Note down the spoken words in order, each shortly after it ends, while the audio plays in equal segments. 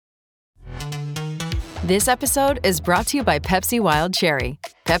This episode is brought to you by Pepsi Wild Cherry.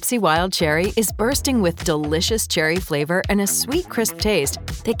 Pepsi Wild Cherry is bursting with delicious cherry flavor and a sweet, crisp taste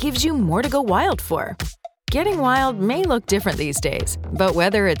that gives you more to go wild for. Getting wild may look different these days, but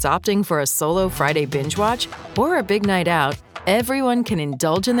whether it's opting for a solo Friday binge watch or a big night out, everyone can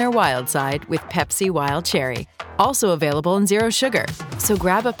indulge in their wild side with Pepsi Wild Cherry. Also available in Zero Sugar. So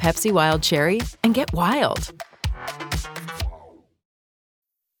grab a Pepsi Wild Cherry and get wild.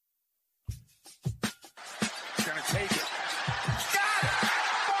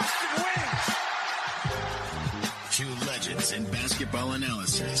 In basketball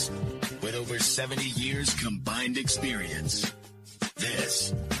analysis with over 70 years combined experience.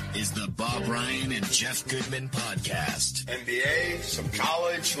 This is the Bob Ryan and Jeff Goodman podcast. NBA, some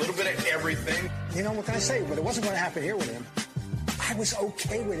college, a little bit of everything. You know, what can I say? But it wasn't going to happen here with him. I was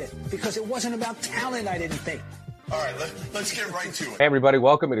okay with it because it wasn't about talent, I didn't think. All right, let's get right to it. Hey, everybody,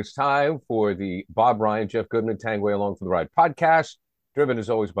 welcome. It is time for the Bob Ryan, Jeff Goodman, Tangway Along for the Ride podcast, driven as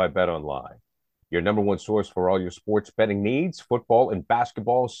always by Bet Online. Your number one source for all your sports betting needs, football and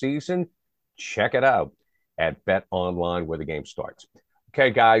basketball season. Check it out at Bet Online where the game starts.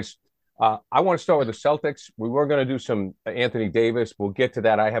 Okay, guys, I want to start with the Celtics. We were going to do some Anthony Davis. We'll get to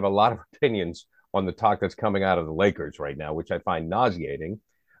that. I have a lot of opinions on the talk that's coming out of the Lakers right now, which I find nauseating.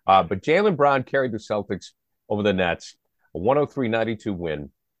 But Jaylen Brown carried the Celtics over the Nets, a 103-92 win.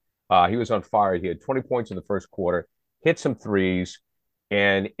 He was on fire. He had 20 points in the first quarter, hit some threes.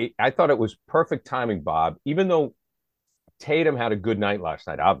 And I thought it was perfect timing, Bob, even though Tatum had a good night last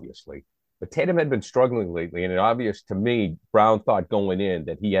night, obviously. But Tatum had been struggling lately, and it obvious to me, Brown thought going in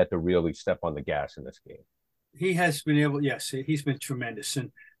that he had to really step on the gas in this game. He has been able, yes, he's been tremendous.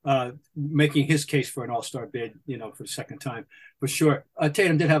 And making his case for an all-star bid, for the second time, for sure.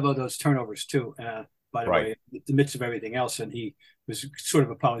 Tatum did have all those turnovers, too, by the way, in the midst of everything else, and he was sort of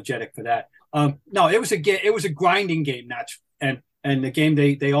apologetic for that. No, it was a grinding game, and the game,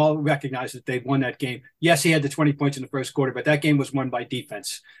 they all recognized that they won that game. Yes, he had the 20 points in the first quarter, but that game was won by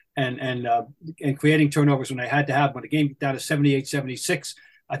defense and creating turnovers when they had to have. When the game got down to 78-76,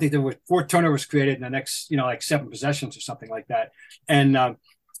 I think there were 4 turnovers created in the next, like 7 possessions or something like that. And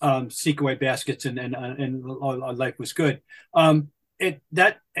sneak away baskets and life was good. The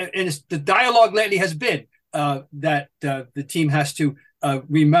dialogue lately has been that the team has to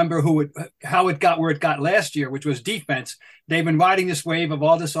remember how it got where it got last year, which was defense. They've been riding this wave of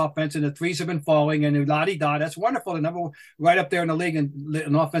all this offense, and the threes have been falling, and la-di-da. That's wonderful. The number right up there in the league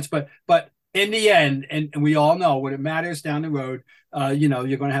in offense. But in the end, and we all know when it matters down the road,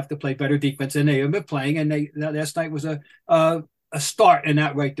 you're going to have to play better defense than they have been playing. And last night was a start in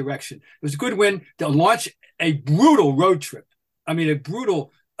that right direction. It was a good win to launch a brutal road trip. I mean, a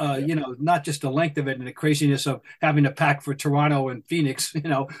brutal. Not just the length of it and the craziness of having to pack for Toronto and Phoenix,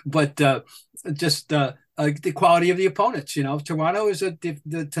 but just the quality of the opponents. Toronto is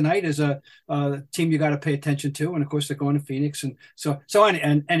tonight is a team you got to pay attention to, and of course they're going to Phoenix,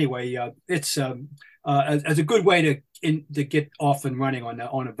 and anyway, it's as a good way to get off and running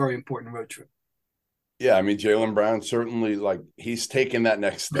on a very important road trip. Yeah, I mean Jaylen Brown certainly he's taken that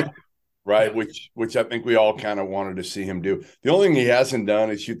next step. Right, yeah. Which I think we all kind of wanted to see him do. The only thing he hasn't done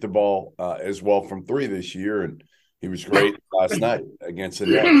is shoot the ball as well from 3 this year, and he was great last night against the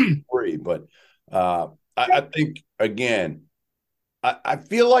Nets 3. But I think again, I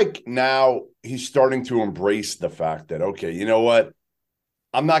feel like now he's starting to embrace the fact that okay, you know what,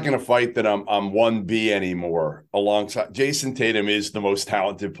 I'm not going to fight that I'm 1B anymore. Alongside Jason Tatum is the most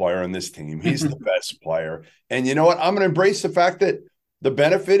talented player on this team. He's the best player, and you know what, I'm going to embrace the fact that the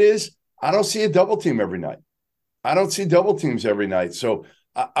benefit is. I don't see a double team every night. I don't see double teams every night. So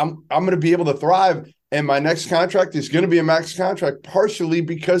I'm going to be able to thrive. And my next contract is going to be a max contract, partially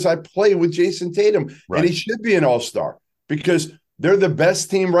because I play with Jason Tatum. Right. And he should be an all-star because they're the best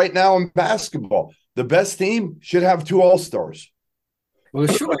team right now in basketball. The best team should have 2 all-stars. Well,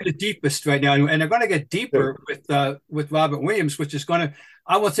 they're surely the deepest right now. And they're going to get deeper with Robert Williams, which is going to,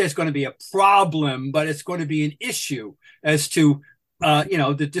 I won't say it's going to be a problem, but it's going to be an issue as to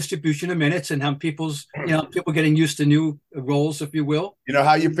the distribution of minutes and how people getting used to new roles, if you will. You know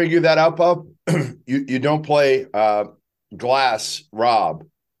how you figure that out, Bob? you don't play Glass Rob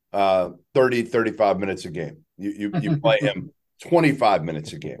 35 minutes a game. You play him 25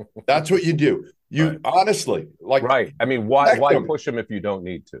 minutes a game. That's what you do. Honestly, right. I mean, why push him if you don't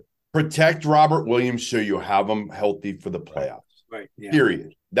need to? Protect Robert Williams so you have him healthy for the playoffs. Right. Yeah.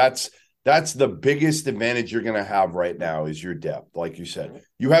 Period. That's the biggest advantage you're going to have right now is your depth. Like you said,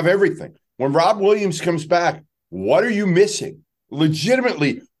 you have everything. When Rob Williams comes back, what are you missing?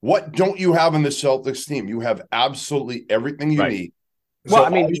 Legitimately, what don't you have in the Celtics team? You have absolutely everything you need. So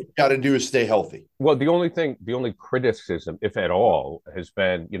all you've got to do is stay healthy. Well, the only criticism, if at all, has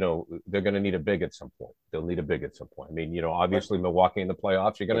been, they're going to need a big at some point. They'll need a big at some point. I mean, obviously Milwaukee in the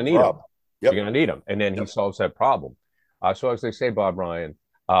playoffs, you're going to need them. Yep. You're going to need them. And then he solves that problem. So as they say, Bob Ryan,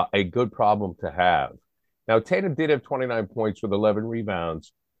 a good problem to have. Now, Tatum did have 29 points with 11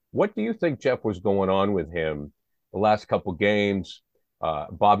 rebounds. What do you think, Jeff, was going on with him the last couple games?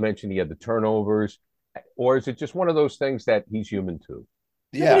 Bob mentioned he had the turnovers. Or is it just one of those things that he's human too?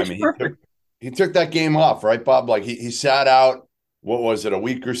 Yeah, I mean, he took that game off, right, Bob? Like he sat out, what was it, a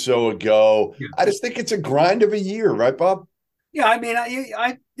week or so ago? Yeah. I just think it's a grind of a year, right, Bob? Yeah, I mean,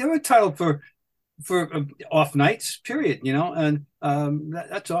 they're entitled for off nights, period, and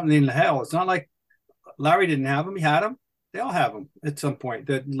that's all. I mean, hell, it's not like Larry didn't have them. He had them. They all have them at some point.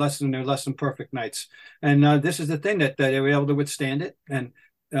 They're less than perfect nights. And this is the thing that they were able to withstand it. And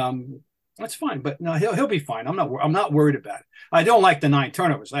that's fine. But no, he'll be fine. I'm not worried about it. I don't like the 9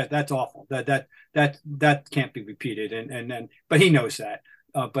 turnovers. That's awful. That can't be repeated. But he knows that.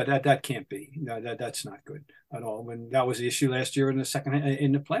 But that can't be. No, that's not good at all. When that was the issue last year in the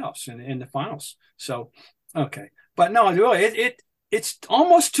playoffs and in the finals. So okay. But no, really, it's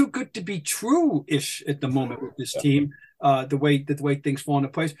almost too good to be true-ish at the moment with this team. The way things fall into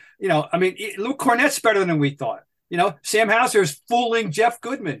place. I mean, Luke Cornett's better than we thought. Sam Hauser is fooling Jeff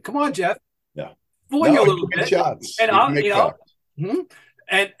Goodman. Come on, Jeff. Yeah. Fooling you a little bit. Shots. And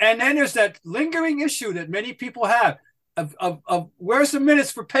and then there's that lingering issue that many people have of where's the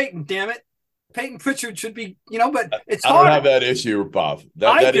minutes for Peyton, damn it. Peyton Pritchard should be, but it's hard. I don't have that issue, Bob.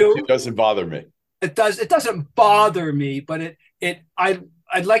 That issue doesn't bother me. It does. It doesn't bother me, but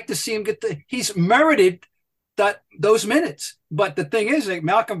I'd like to see him he's merited those minutes. But the thing is, like,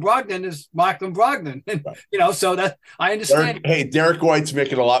 Malcolm Brogdon is Malcolm Brogdon, and, so that I understand. Derek White's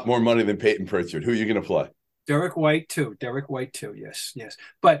making a lot more money than Peyton Pritchard. Who are you going to play? Derek White too. Yes.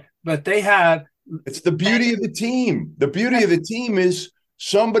 But they have. It's the beauty of the team. The beauty of the team is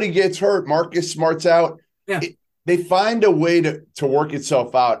somebody gets hurt. Marcus Smart's out. Yeah. They find a way to work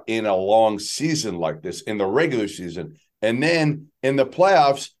itself out in a long season like this, in the regular season. And then in the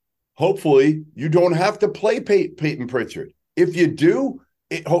playoffs, hopefully you don't have to play Peyton Pritchard. If you do,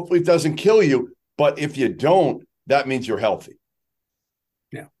 it hopefully doesn't kill you. But if you don't, that means you're healthy.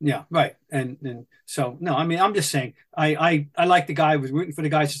 Yeah, right. And so, no, I mean, I'm just saying, I like the guy. I was rooting for the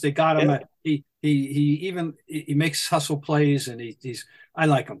guys since they got him. Yeah. He makes hustle plays, and I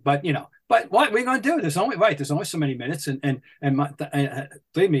like him. But but what we're going to do? There's only so many minutes, and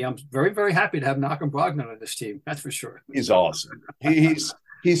believe me, I'm very, very happy to have Malcolm Brogdon on this team. That's for sure. He's awesome.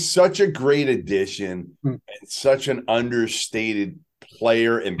 He's such a great addition and such an understated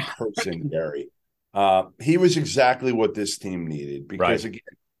player and person, Gary. He was exactly what this team needed because, again,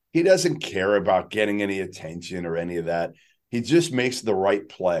 he doesn't care about getting any attention or any of that. He just makes the right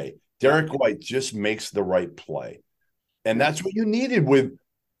play. Derek White just makes the right play. And that's what you needed with,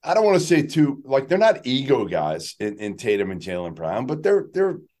 I don't want to say they're not ego guys in Tatum and Jaylen Brown, but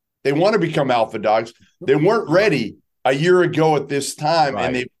they want to become alpha dogs. They weren't ready a year ago at this time,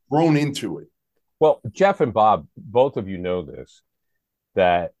 and they've grown into it. Well, Jeff and Bob, both of you know this,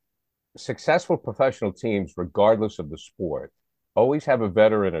 that successful professional teams, regardless of the sport, always have a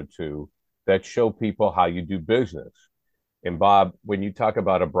veteran or two that show people how you do business. And Bob, when you talk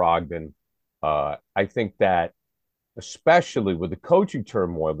about a Brogdon, I think that especially with the coaching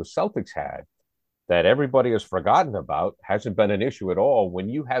turmoil the Celtics had, that everybody has forgotten about, hasn't been an issue at all. When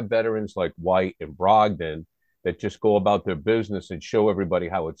you have veterans like White and Brogdon that just go about their business and show everybody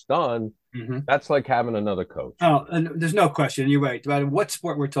how it's done, that's like having another coach. Oh, and there's no question. You're right. No matter what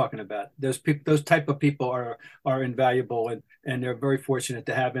sport we're talking about, those type of people are invaluable, and they're very fortunate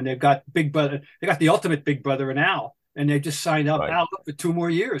to have. And they've got Big Brother. They got the ultimate Big Brother in Al, and they just signed up Al for 2 more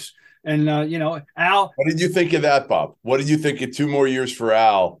years. And Al. What did you think of that, Bob? What did you think of 2 more years for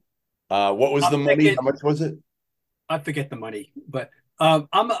Al? What was the money? How much was it? I forget the money, but I'm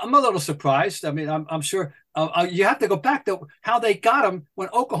a little surprised. I mean, I'm sure you have to go back to how they got him when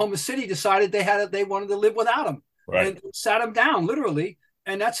Oklahoma City decided they wanted to live without him, and sat him down literally,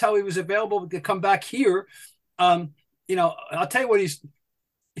 and that's how he was available to come back here. I'll tell you what, he's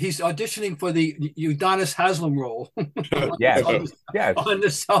auditioning for the Udonis Haslem role. on the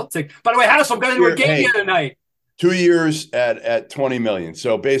Celtics. By the way, Haslem got into a game the other night. 2 years at $20 million,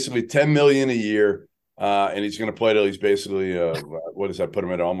 so basically $10 million a year. And he's going to play till he's basically, what does that put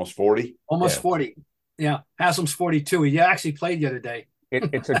him at? Almost 40? Almost 40. Yeah. Haslem's 42. He actually played the other day.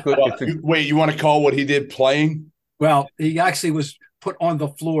 It's a good. Wait, you want to call what he did playing? Well, he actually was put on the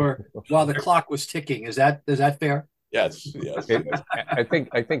floor while the clock was ticking. Is that fair? Yes. I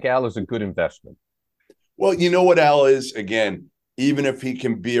think Al is a good investment. Well, you know what Al is? Again, even if he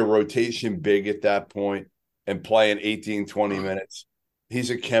can be a rotation big at that point and playing 18, 20 minutes, he's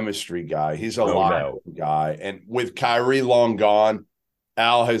a chemistry guy. He's a locker guy. And with Kyrie long gone,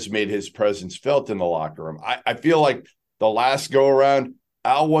 Al has made his presence felt in the locker room. I feel like the last go around,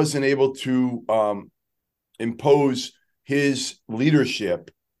 Al wasn't able to impose his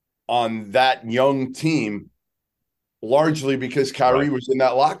leadership on that young team, largely because Kyrie was in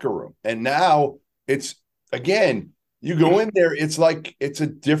that locker room. And now it's, again, you go in there, it's like it's a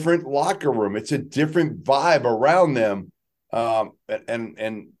different locker room. It's a different vibe around them.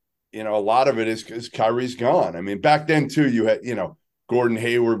 And you know, a lot of it is because Kyrie's gone. I mean, back then, too, you had, you know, Gordon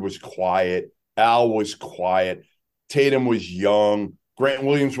Hayward was quiet. Al was quiet. Tatum was young. Grant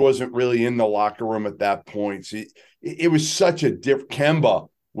Williams wasn't really in the locker room at that point. So it was such a different. Kemba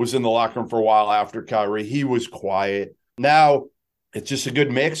was in the locker room for a while after Kyrie. He was quiet. Now it's just a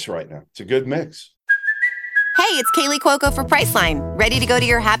good mix right now. It's a good mix. Hey, it's Kaylee Cuoco for Priceline. Ready to go to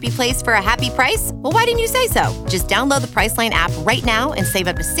your happy place for a happy price? Well, why didn't you say so? Just download the Priceline app right now and save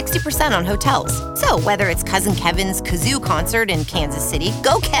up to 60% on hotels. So whether it's Cousin Kevin's Kazoo Concert in Kansas City,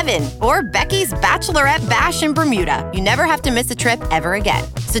 go Kevin, or Becky's Bachelorette Bash in Bermuda, you never have to miss a trip ever again.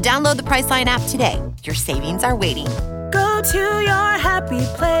 So download the Priceline app today. Your savings are waiting. Go to your happy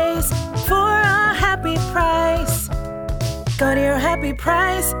place for a happy price. Go to your happy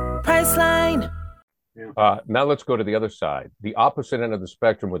price, Priceline. Now let's go to the other side, the opposite end of the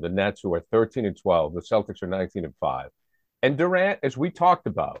spectrum with the Nets, who are 13-12. The Celtics are 19-5. And Durant, as we talked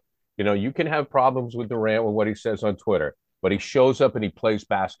about, you know, you can have problems with Durant with what he says on Twitter, but he shows up and he plays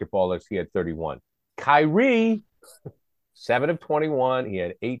basketball as he had 31. Kyrie, 7 of 21. He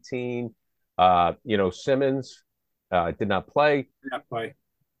had 18. You know, Simmons did not play.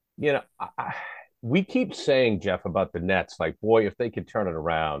 You know, we keep saying, Jeff, about the Nets, like, boy, if they could turn it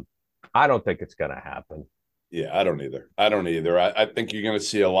around. I don't think it's going to happen. Yeah, I don't either. I think you're going to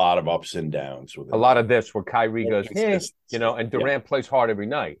see a lot of ups and downs with it. A lot of this where Kyrie goes, you know, and Durant plays hard every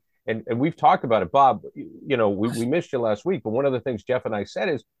night. And we've talked about it, Bob. You know, we missed you last week, but one of the things Jeff and I said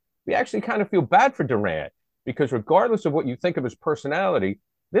is we actually kind of feel bad for Durant because regardless of what you think of his personality,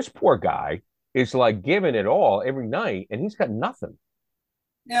 this poor guy is like giving it all every night, and he's got nothing.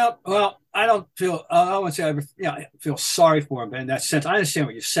 Yeah, well, I don't feel. I wouldn't say I feel sorry for him in that sense. I understand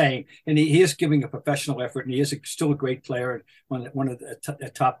what you're saying, and he is giving a professional effort, and he is still a great player. One of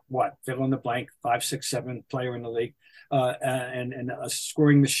the top, fill in the blank, 5, 6, 7 player in the league, and a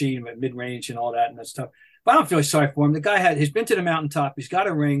scoring machine at mid range and all that and that stuff. But I don't feel sorry for him. The guy he's been to the mountaintop. He's got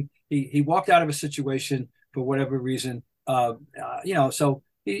a ring. He walked out of a situation for whatever reason. You know, so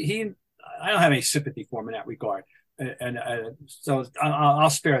he I don't have any sympathy for him in that regard. And so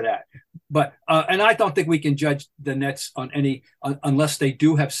I'll spare that. But and I don't think we can judge the Nets on unless they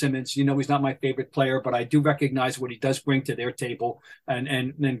do have Simmons. You know, he's not my favorite player, but I do recognize what he does bring to their table,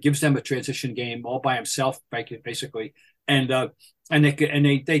 and then gives them a transition game all by himself, basically. And they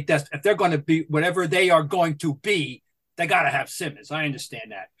if they're going to be whatever they are going to be, they got to have Simmons. I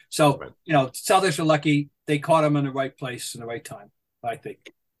understand that. So you know, Celtics are lucky they caught him in the right place in the right time. I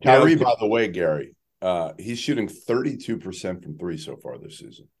think. Kyrie, by the way, Gary. He's shooting 32% from 3 so far this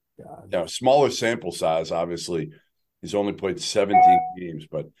season. Now, smaller sample size, obviously. He's only played 17 games,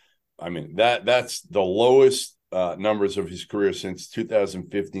 but I mean that's the lowest numbers of his career since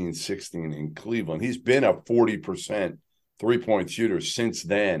 2015-16 in Cleveland. He's been a 40% three-point shooter since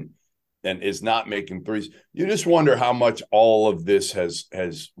then, and is not making threes. You just wonder how much all of this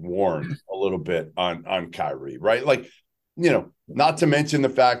has worn a little bit on Kyrie, right? Like, you know, not to mention the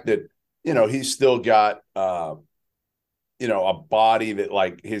fact that, you know, he's still got, you know, a body that,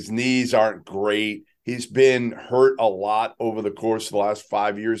 like, his knees aren't great. He's been hurt a lot over the course of the last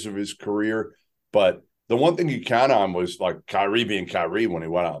 5 years of his career. But the one thing you count on was, like, Kyrie being Kyrie when he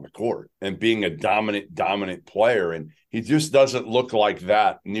went out on the court and being a dominant player. And he just doesn't look like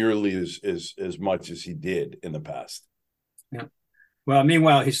that nearly as much as he did in the past. Yeah. Well,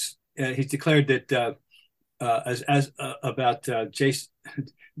 meanwhile, he's declared that about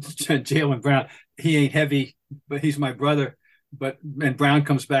Jaylen Brown, he ain't heavy, but he's my brother. And Brown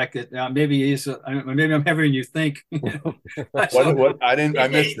comes back that maybe he is. Maybe I'm heavier than you think. What? I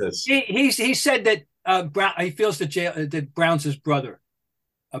missed this. He said that Brown. He feels that Brown's his brother,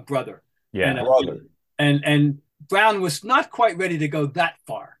 a brother. Yeah, brother. And Brown was not quite ready to go that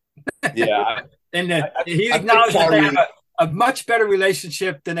far. Yeah, and he acknowledged that they have a much better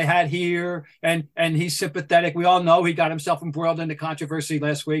relationship than they had here, and he's sympathetic. We all know he got himself embroiled in the controversy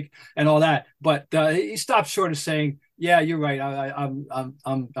last week and all that, but he stopped short of saying, "Yeah, you're right.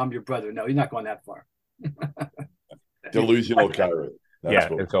 I'm your brother." No, he's not going that far. Delusional Kyrie.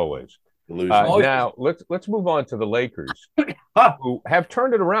 It's always. Delusional. Now let's move on to the Lakers. who have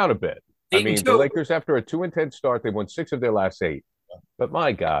turned it around a bit. I mean, the Lakers, after a 2-10 start, they won 6 of their last 8. But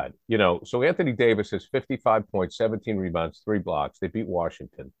my God, so Anthony Davis has 55 points, 17 rebounds, 3 blocks. They beat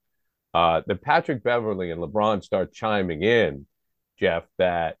Washington. The Patrick Beverly and LeBron start chiming in, Jeff,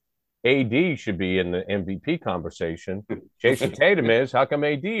 that AD should be in the MVP conversation. Jason Tatum is. How come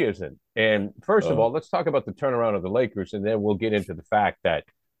AD isn't? And first of all, let's talk about the turnaround of the Lakers, and then we'll get into the fact that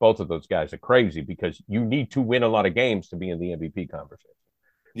both of those guys are crazy because you need to win a lot of games to be in the MVP conversation.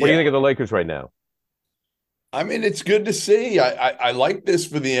 What do you think of the Lakers right now? I mean, it's good to see. I like this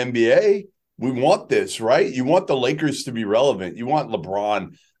for the NBA. We want this, right? You want the Lakers to be relevant. You want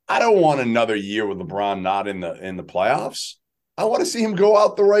LeBron. I don't want another year with LeBron not in the playoffs. I want to see him go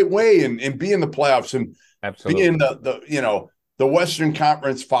out the right way and be in the playoffs and be in the Western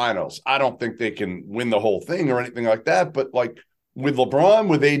Conference Finals. I don't think they can win the whole thing or anything like that, but like with LeBron,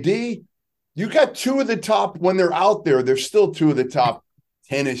 with AD, you got 2 of the top when they're out there. They're still 2 of the top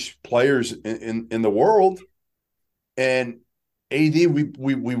 10-ish players in the world. And AD,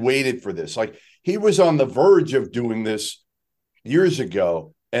 we waited for this. Like he was on the verge of doing this years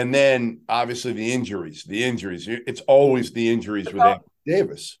ago. And then obviously the injuries. It's always the injuries with Anthony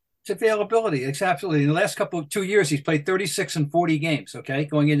Davis. It's availability. It's absolutely. In the last 2 years, he's played 36 and 40 games, okay,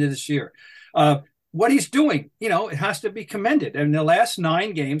 going into this year. What he's doing, it has to be commended. And in the last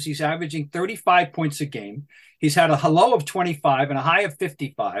 9 games, he's averaging 35 points a game. He's had a low of 25 and a high of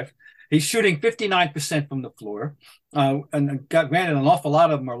 55. He's shooting 59% from the floor. And granted, an awful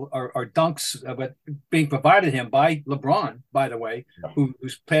lot of them are dunks, but being provided him by LeBron, by the way,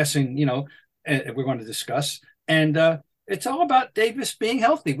 who's passing, we're going to discuss. And it's all about Davis being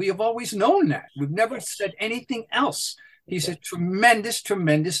healthy. We have always known that. We've never said anything else. He's a tremendous,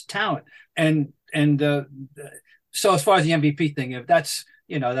 tremendous talent. And so as far as the MVP thing, if that's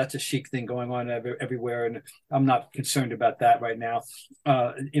a chic thing going on everywhere, and I'm not concerned about that right now.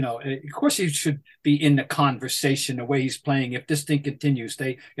 Of course he should be in the conversation the way he's playing. If this thing continues,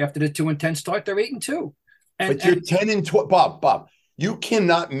 after the 2-10 start, they're 8-2. But you're 10-12, Bob. You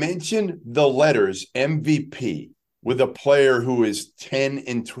cannot mention the letters MVP with a player who is 10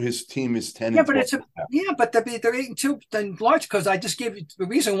 and his team is 10. Yeah, but but they're 8-2 then large because I just gave you the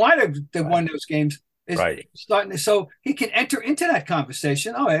reason why they won those games. Starting so he can enter into that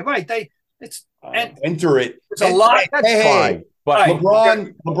conversation. Oh, right. Enter it. It's a lot. That's fine. But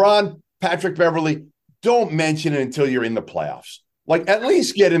LeBron, Patrick Beverly, don't mention it until you're in the playoffs. Like at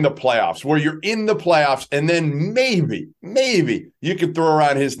least get in the playoffs where you're in the playoffs, and then maybe you can throw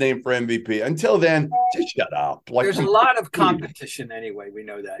around his name for MVP. Until then, just shut up. There's a lot of competition anyway. We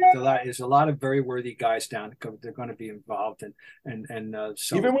know that there's a lot of very worthy guys down. They're going to be involved, and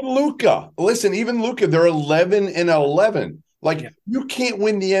so even with Luka, they're 11-11. You can't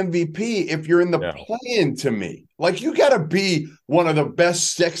win the MVP if you're in the play-in. To me, you got to be one of the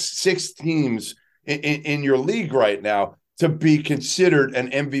best six teams in your league right now to be considered an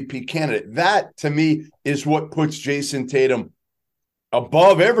MVP candidate. That, to me, is what puts Jason Tatum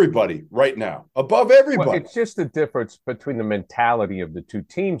above everybody right now. Above everybody. Well, it's just the difference between the mentality of the 2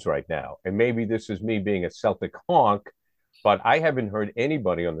 teams right now. And maybe this is me being a Celtic honk, but I haven't heard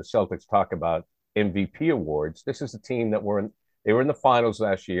anybody on the Celtics talk about MVP awards. This is a team that they were in the finals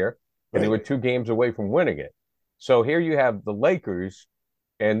last year, and they were 2 games away from winning it. So here you have the Lakers.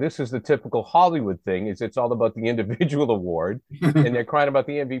 And this is the typical Hollywood thing: it's all about the individual award, and they're crying about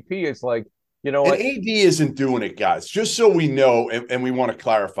the MVP. It's like, what? And AD isn't doing it, guys. Just so we know, and we want to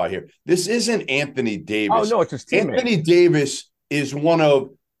clarify here: this isn't Anthony Davis. Oh no, it's his teammate. Anthony Davis is he's one of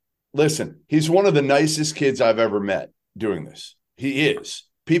the nicest kids I've ever met doing this. He is.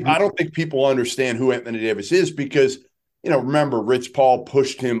 I don't think people understand who Anthony Davis is because remember Rich Paul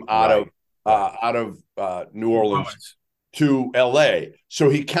pushed him out of New Orleans to LA. So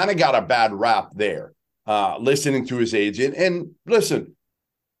he kind of got a bad rap there, listening to his agent. And listen,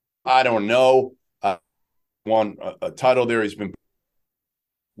 I don't know. Won a title there.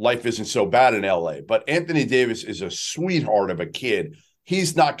 Life isn't so bad in LA, but Anthony Davis is a sweetheart of a kid.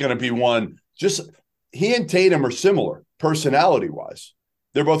 He's not going to be one. He and Tatum are similar personality wise.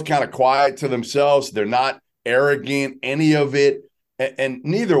 They're both kind of quiet to themselves. They're not arrogant, any of it. And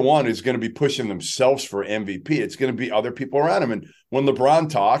neither one is going to be pushing themselves for MVP. It's going to be other people around him. And when LeBron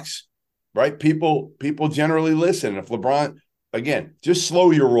talks, right, people generally listen. If LeBron, again, just slow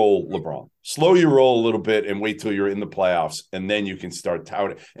your roll, LeBron. Slow your roll a little bit and wait till you're in the playoffs, and then you can start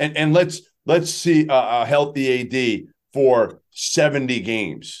touting. And let's see a healthy AD for 70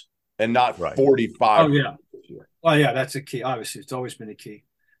 games and not 45. Oh, yeah. Well, yeah, that's a key. Obviously, it's always been a key.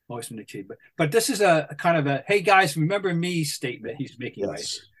 But this is a kind of a, hey guys, remember me statement he's making, right?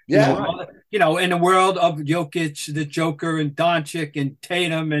 Yeah. In the world of Jokic, the Joker, and Doncic, and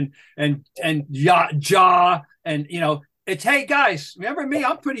Tatum, and Ja, and it's, hey guys, remember me?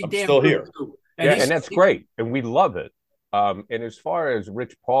 I'm pretty damn still good here. too. And that's great, and we love it. And as far as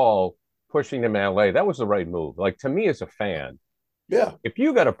Rich Paul pushing him to LA, that was the right move. Like, to me as a fan, yeah, if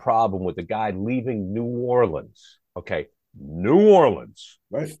you got a problem with the guy leaving New Orleans, okay, New Orleans,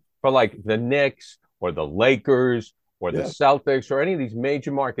 right, for like the Knicks or the Lakers or the Celtics or any of these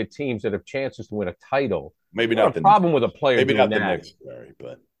major market teams that have chances to win a title, maybe not the problem with a player. Maybe doing not the that. Knicks, Barry,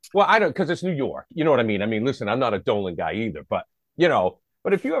 but well, I don't, because it's New York. You know what I mean? I mean, listen, I'm not a Dolan guy either, but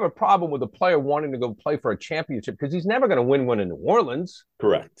But if you have a problem with a player wanting to go play for a championship because he's never going to win one in New Orleans,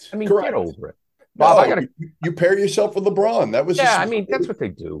 correct. I mean, correct. get over it. Bob, you pair yourself with LeBron. That was I mean, that's what they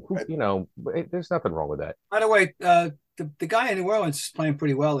do. There's nothing wrong with that. By the way, the guy in New Orleans is playing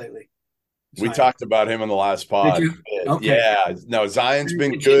pretty well lately. We talked about him in the last pod. Did you? Okay. Yeah. No, Zion's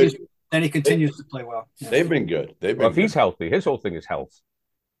been good. And he continues to play well. Yeah. They've been good. If he's healthy, his whole thing is health.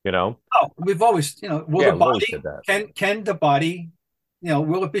 Oh, we've always, the body can the body,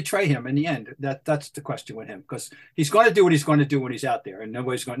 will it betray him in the end? That's the question with him, because he's going to do what he's going to do when he's out there, and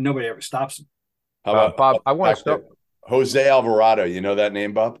nobody ever stops him. How about Bob? I want to start. Jose Alvarado. You know that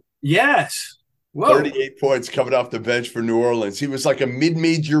name, Bob? Yes. Whoa. 38 points coming off the bench for New Orleans. He was like a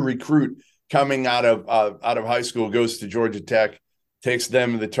mid-major recruit coming out of high school, goes to Georgia Tech, takes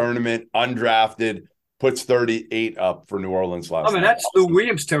them to the tournament, undrafted, puts 38 up for New Orleans last night. That's Lou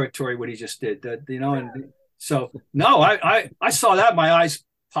Williams territory, what he just did. And so, no, I saw that. My eyes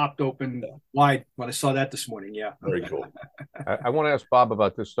popped open wide when I saw that this morning. Yeah. Very cool. I want to ask Bob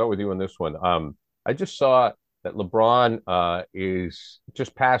about this. Start with you on this one. I just saw that LeBron is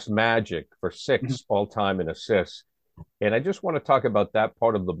just past Magic for 6 all-time in assists. And I just want to talk about that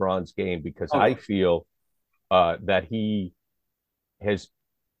part of LeBron's game, because I feel that he has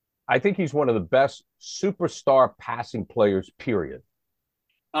 – I think he's one of the best superstar passing players, period.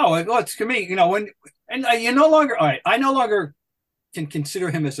 Oh, well, it's to me, you no longer – all right, I no longer can consider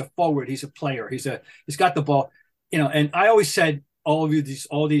him as a forward. He's a player. He's got the ball, and I always said – all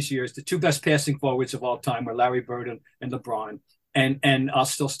these years, the two best passing forwards of all time were Larry Bird and LeBron, and I'll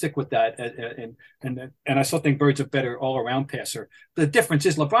still stick with that. And I still think Bird's a better all around passer. The difference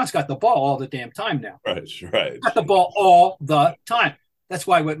is LeBron's got the ball all the damn time now. Right. He's got the ball all the time. That's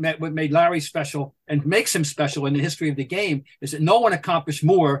why what made Larry special and makes him special in the history of the game is that no one accomplished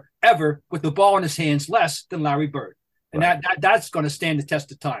more ever with the ball in his hands less than Larry Bird. And that's going to stand the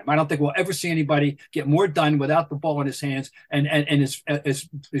test of time. I don't think we'll ever see anybody get more done without the ball in his hands and as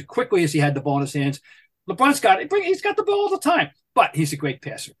quickly as he had the ball in his hands. LeBron's got it. He's got the ball all the time, but he's a great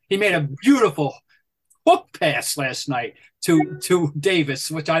passer. He made a beautiful hook pass last night to Davis,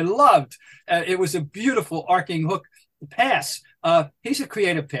 which I loved. It was a beautiful arcing hook pass. He's a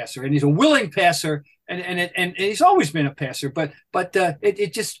creative passer, and he's a willing passer, and he's always been a passer. But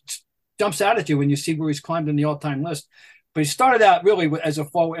it just jumps out at you when you see where he's climbed in the all-time list. But he started out really as a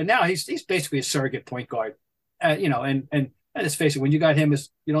forward, and now he's basically a surrogate point guard. And let's face it, when you got him,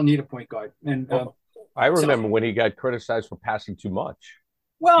 you don't need a point guard. And I remember when he got criticized for passing too much.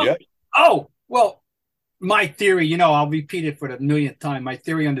 Well, my theory, I'll repeat it for the millionth time. My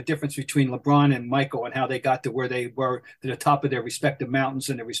theory on the difference between LeBron and Michael and how they got to where they were to the top of their respective mountains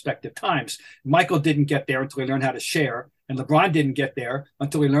in their respective times. Michael didn't get there until he learned how to share. And LeBron didn't get there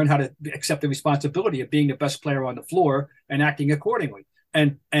until he learned how to accept the responsibility of being the best player on the floor and acting accordingly.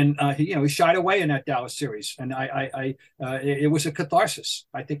 And he shied away in that Dallas series, and it was a catharsis.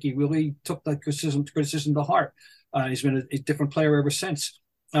 I think he really took the criticism to heart. He's been a different player ever since.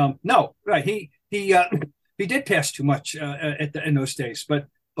 He did pass too much in those days, but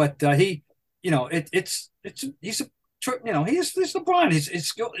he's LeBron.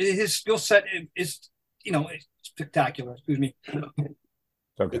 His skill set is spectacular. Excuse me.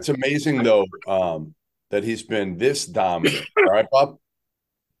 Okay. It's amazing though that he's been this dominant. All right, Bob.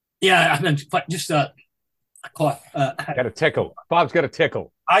 Yeah, I mean, just got a tickle. Bob's got a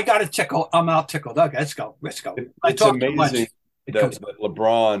tickle. I got a tickle. I'm out tickled. Okay, let's go. It's amazing that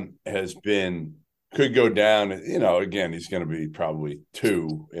LeBron could go down. Again, he's going to be probably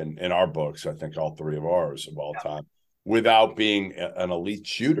 2 in our books. I think all 3 of ours of all time, without being an elite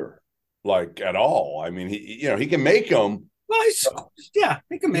shooter, like at all. I mean, he can make them. Well,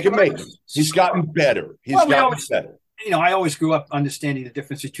 he can make them. He's gotten better. Better. I always grew up understanding the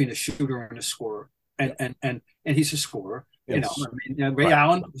difference between a shooter and a scorer, and he's a scorer. Yes. Ray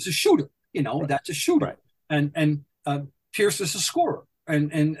Allen was a shooter. That's a shooter, right. and Pierce is a scorer,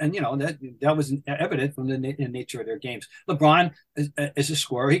 and that was evident from the nature of their games. LeBron is a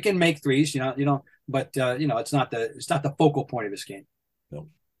scorer. He can make threes, but it's not the focal point of his game. No.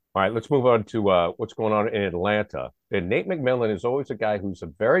 All right, let's move on to what's going on in Atlanta. And Nate McMillan is always a guy who's a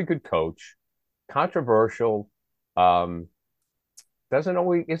very good coach, controversial, um, doesn't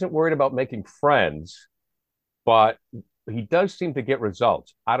always isn't worried about making friends, but he does seem to get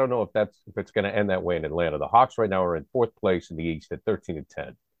results. I don't know if it's going to end that way in Atlanta. The Hawks right now are in fourth place in the East at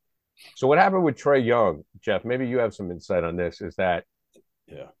 13-10. So what happened with Trae Young, Jeff? Maybe you have some insight on this. Is that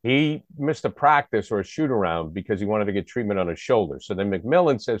he missed a practice or a shoot around because he wanted to get treatment on his shoulder. So then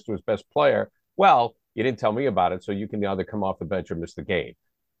McMillan says to his best player, "Well, you didn't tell me about it, so you can either come off the bench or miss the game."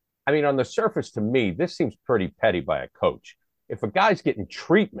 I mean, on the surface, to me, this seems pretty petty by a coach. If a guy's getting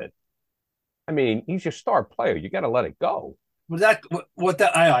treatment, I mean, he's your star player. You got to let it go. Well,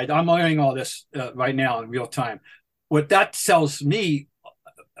 I'm learning all this right now in real time. What that tells me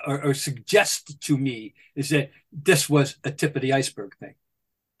or suggests to me is that this was a tip of the iceberg thing.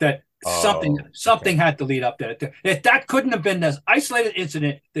 That something had to lead up to it. If that couldn't have been this isolated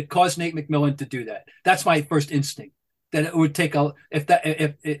incident that caused Nate McMillan to do that. That's my first instinct. That it would take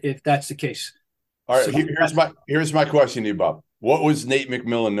if that's the case. All right, so here's my question to you, Bob. What was Nate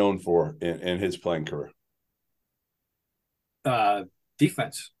McMillan known for in his playing career?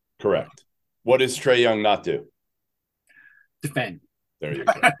 Defense. Correct. What does Trae Young not do? Defend. There you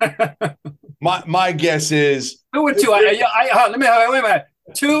go. my guess is 2 and 2. Wait a minute.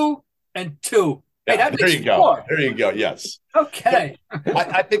 2 and 2. Hey, that there makes you go. 4. There you go. Yes. Okay.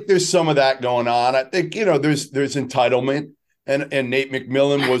 I think there's some of that going on. I think there's entitlement, and Nate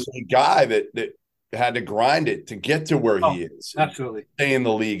McMillan was a guy that had to grind it to get to where he is. Absolutely. Stay in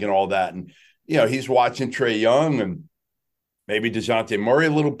the league and all that. And he's watching Trae Young and maybe DeJounte Murray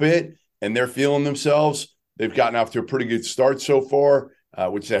a little bit, and they're feeling themselves. They've gotten off to a pretty good start so far,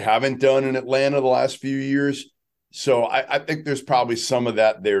 which they haven't done in Atlanta the last few years. So I think there's probably some of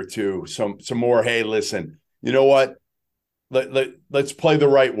that there too. Some more, hey, listen, you know what? Let's play the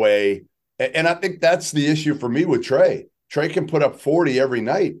right way. And I think that's the issue for me with Trae. Trae can put up 40 every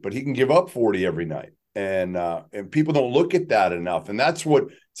night, but he can give up 40 every night. And people don't look at that enough. And that's what,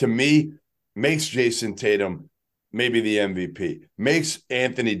 to me, makes Jason Tatum maybe the MVP, makes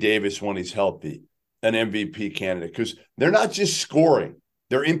Anthony Davis, when he's healthy, an MVP candidate, because they're not just scoring.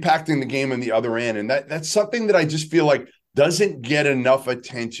 They're impacting the game on the other end. And that's something that I just feel like doesn't get enough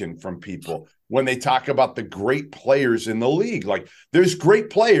attention from people when they talk about the great players in the league. Like, there's great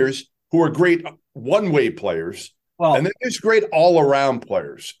players who are great one-way players, and then there's great all-around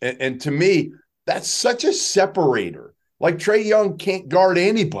players. And to me, that's such a separator. Like, Trae Young can't guard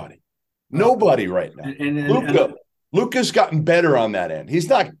anybody. Nobody right now. Luka's gotten better on that end. He's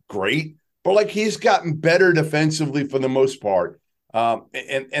not great, but like, he's gotten better defensively for the most part.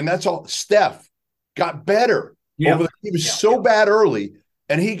 And that's all. Steph got better. He was so bad early,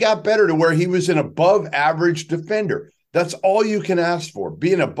 and he got better to where he was an above average defender. That's all you can ask for.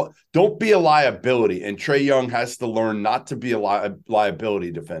 Don't be a liability. And Trae Young has to learn not to be a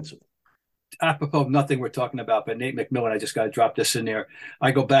liability defensively. Apropos of nothing we're talking about, but Nate McMillan, I just got to drop this in there.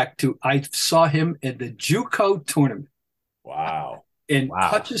 I go back to, I saw him in the JUCO tournament. Wow. In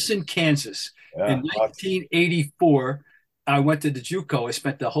Hutchinson, Kansas, in 1984. I went to the JUCO.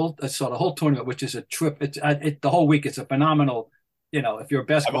 I saw the whole tournament, which is a trip. The whole week. It's a phenomenal, if you're a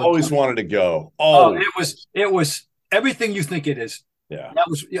basketball. I've always wanted to go. It was everything you think it is. Yeah.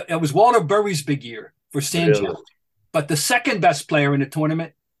 It was Walter Burry's big year for San Diego. But the second best player in the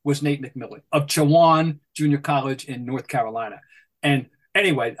tournament was Nate McMillan of Chowan Junior College in North Carolina. And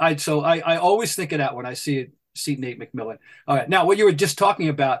anyway, I always think of that when I see Nate McMillan. All right. Now, what you were just talking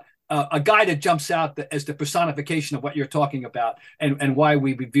about, a guy that jumps out as the personification of what you're talking about, and why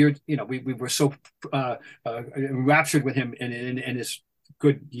we revered, we were so enraptured with him in his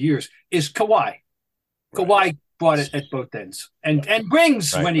good years, is Kawhi. Right. Kawhi brought it at both ends, and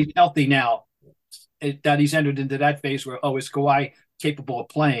brings, when he's healthy now, that he's entered into that phase where, is Kawhi capable of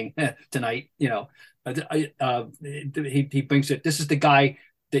playing tonight? He brings it. This is the guy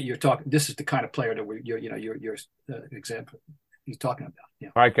that you're talking. This is the kind of player that your example he's talking about. Yeah.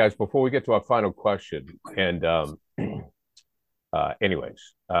 All right, guys. Before we get to our final question, and I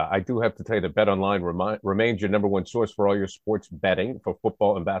do have to tell you that BetOnline remains your number one source for all your sports betting for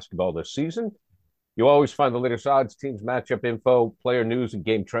football and basketball this season. You always find the latest odds, teams, matchup info, player news, and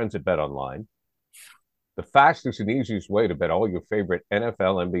game trends at BetOnline. The fastest and easiest way to bet all your favorite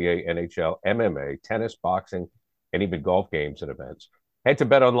NFL, NBA, NHL, MMA, tennis, boxing, and even golf games and events. Head to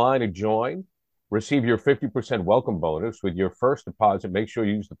BetOnline and join. Receive your 50% welcome bonus with your first deposit. Make sure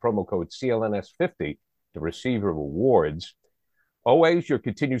you use the promo code CLNS50 to receive your rewards. Always your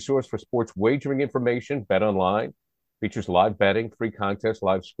continued source for sports wagering information. BetOnline features live betting, free contests,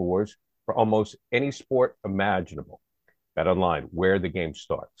 live scores for almost any sport imaginable. Bet online, where the game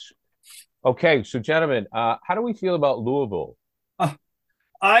starts. Okay, so gentlemen, how do we feel about Louisville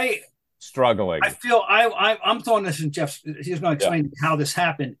I struggling? feel I'm throwing this in Jeff's. He's going to explain how this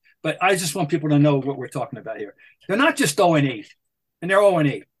happened, but I just want people to know what we're talking about here. They're not just 0-8, and they're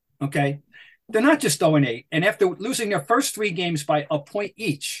 0-8. Okay, they're not just 0-8, and after losing their first 3 games by a point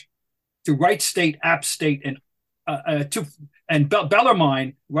each to Wright State, App State, and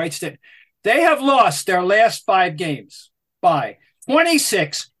Bellarmine, Wright State, they have lost their last 5 games by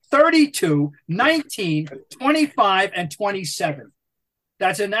 26, 32, 19, 25, and 27.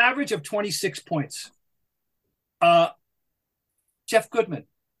 That's an average of 26 points. Jeff Goodman.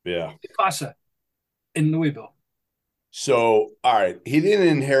 Yeah. Casa in Louisville. So, all right. He didn't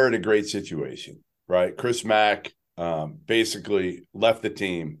inherit a great situation, right? Chris Mack basically left the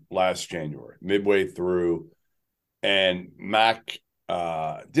team last January, midway through. And Mack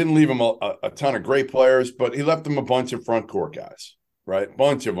didn't leave him a ton of great players, but he left him a bunch of front court guys, right? A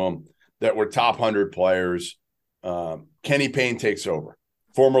bunch of them that were top 100 players. Kenny Payne takes over.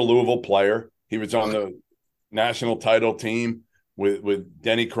 Former Louisville player. He was on the national title team with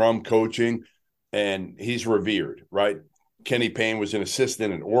Denny Crum coaching, and he's revered, right? Kenny Payne was an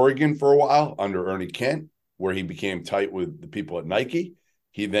assistant in Oregon for a while under Ernie Kent, where he became tight with the people at Nike.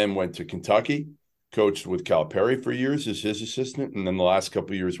 He then went to Kentucky, coached with Calipari for years as his assistant, and then the last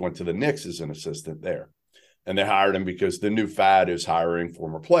couple of years went to the Knicks as an assistant there. And they hired him because the new fad is hiring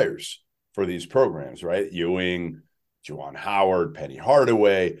former players for these programs, right? Ewing, Juwan Howard, Penny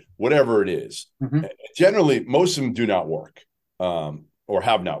Hardaway, whatever it is. Mm-hmm. Generally, most of them do not work or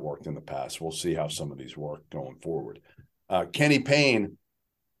have not worked in the past. We'll see how some of these work going forward. Kenny Payne,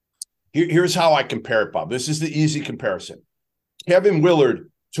 here's how I compare it, Bob. This is the easy comparison. Kevin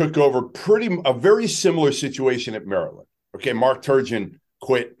Willard took over a very similar situation at Maryland. Okay, Mark Turgeon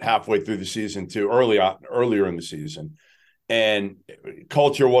quit halfway through the season too, earlier in the season. And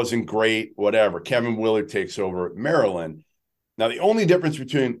culture wasn't great, whatever. Kevin Willard takes over at Maryland. Now, the only difference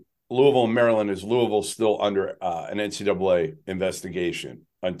between Louisville and Maryland is Louisville's still under an NCAA investigation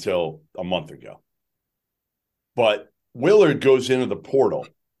until a month ago. But Willard goes into the portal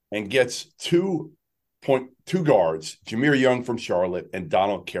and gets two guards, Jameer Young from Charlotte and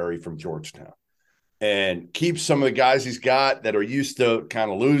Donald Carey from Georgetown, and keeps some of the guys he's got that are used to kind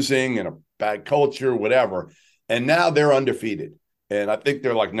of losing and a bad culture, whatever. And now they're undefeated. And I think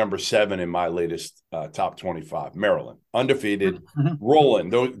they're like number 7 in my latest top 25. Maryland, undefeated, rolling.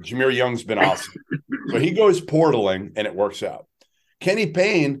 Though Jameer Young's been awesome. So he goes portaling, and it works out. Kenny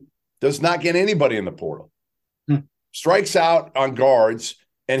Payne does not get anybody in the portal. Strikes out on guards,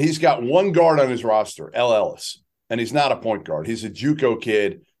 and he's got one guard on his roster, L. Ellis. And he's not a point guard. He's a JUCO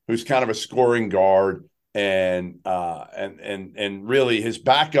kid who's kind of a scoring guard. And really his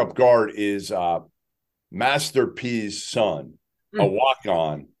backup guard is Master P's son, a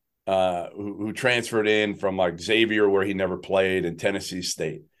walk-on who transferred in from like Xavier, where he never played, and Tennessee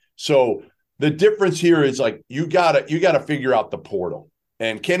State. So the difference here is like you gotta figure out the portal.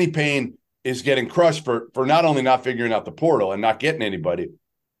 And Kenny Payne is getting crushed for not only not figuring out the portal and not getting anybody,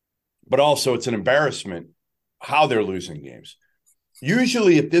 but also it's an embarrassment how they're losing games.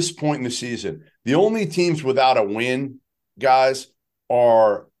 Usually at this point in the season, the only teams without a win, guys,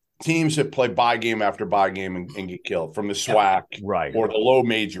 are teams that play bye game after bye game and get killed from the SWAC or the low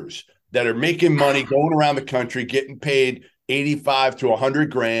majors that are making money, going around the country, getting paid 85 to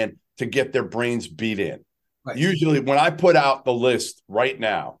 100 grand to get their brains beat in. Right. Usually when I put out the list right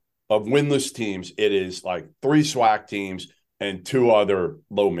now of winless teams, it is like 3 SWAC teams and 2 other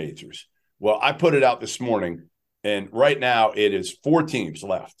low majors. Well, I put it out this morning, and right now it is 4 teams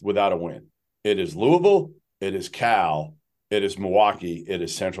left without a win. It is Louisville, it is Cal, it is Milwaukee, it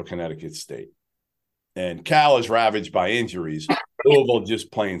is Central Connecticut State. And Cal is ravaged by injuries. Louisville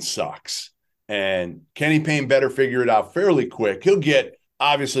just plain sucks. And Kenny Payne better figure it out fairly quick. He'll get,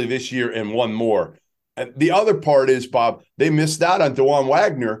 obviously, this year and one more. And the other part is, Bob, they missed out on DeJuan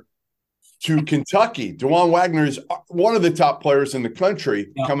Wagner to Kentucky. DeJuan Wagner is one of the top players in the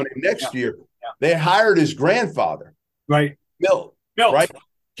country coming in next year. They hired his grandfather. Right. Milt. Right?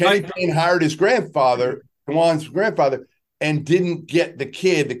 Kenny Payne hired his grandfather, DeJuan's grandfather, and didn't get the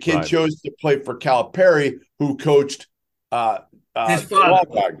kid. The kid chose to play for Calipari, who coached DeJuan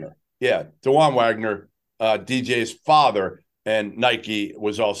Wagner. Yeah, DeJuan Wagner, DJ's father, and Nike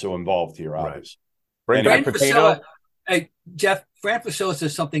was also involved here, obviously. Bring back Patino. Hey, Jeff, Fran Fasilla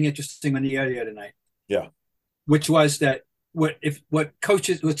says something interesting on the area tonight. Yeah. Which was that what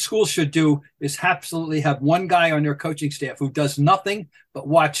schools should do is absolutely have one guy on their coaching staff who does nothing but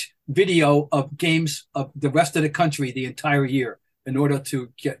watch video of games of the rest of the country the entire year in order to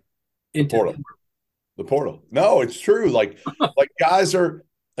get into the portal. The portal. No, it's true. Like guys are,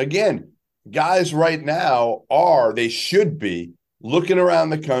 again, guys right now they should be looking around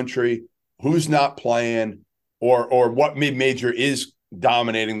the country, who's not playing or what mid-major is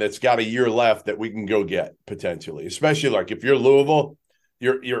dominating that's got a year left that we can go get potentially, especially like if you're Louisville,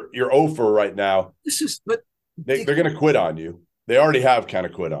 you're over right now. They're going to quit on you. They already have kind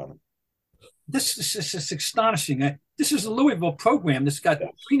of quit on them. This is astonishing. This is a Louisville program that's got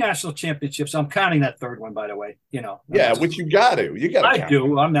 3 national championships. I'm counting that third one, by the way. Yeah, which you got to. You got to. I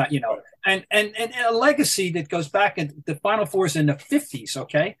do. I'm not. And a legacy that goes back in the Final Fours in the 50s.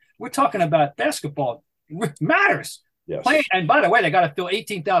 Okay, we're talking about basketball. It matters. Yes. And by the way, they got to fill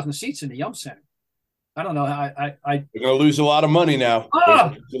 18,000 seats in the Yum Center. I don't know. They're going to lose a lot of money now.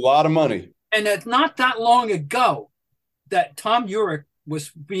 A lot of money. And it's not that long ago that Tom Urich was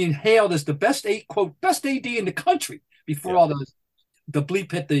being hailed as the best AD in the country before all the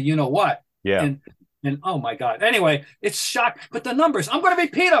bleep hit the what. Yeah. And oh my God. Anyway, it's shock. But the numbers, I'm going to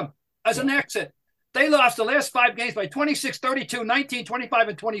repeat them as an exit. They lost the last 5 games by 26, 32, 19, 25,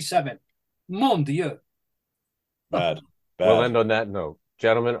 and 27. Mon Dieu. Bad. We'll end on that note.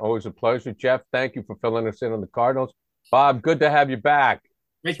 Gentlemen, always a pleasure. Jeff, thank you for filling us in on the Cardinals. Bob, good to have you back.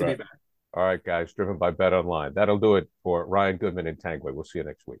 Great to be back. All right, guys, driven by Bet Online. That'll do it for Ryan Goodman and Tangway. We'll see you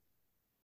next week.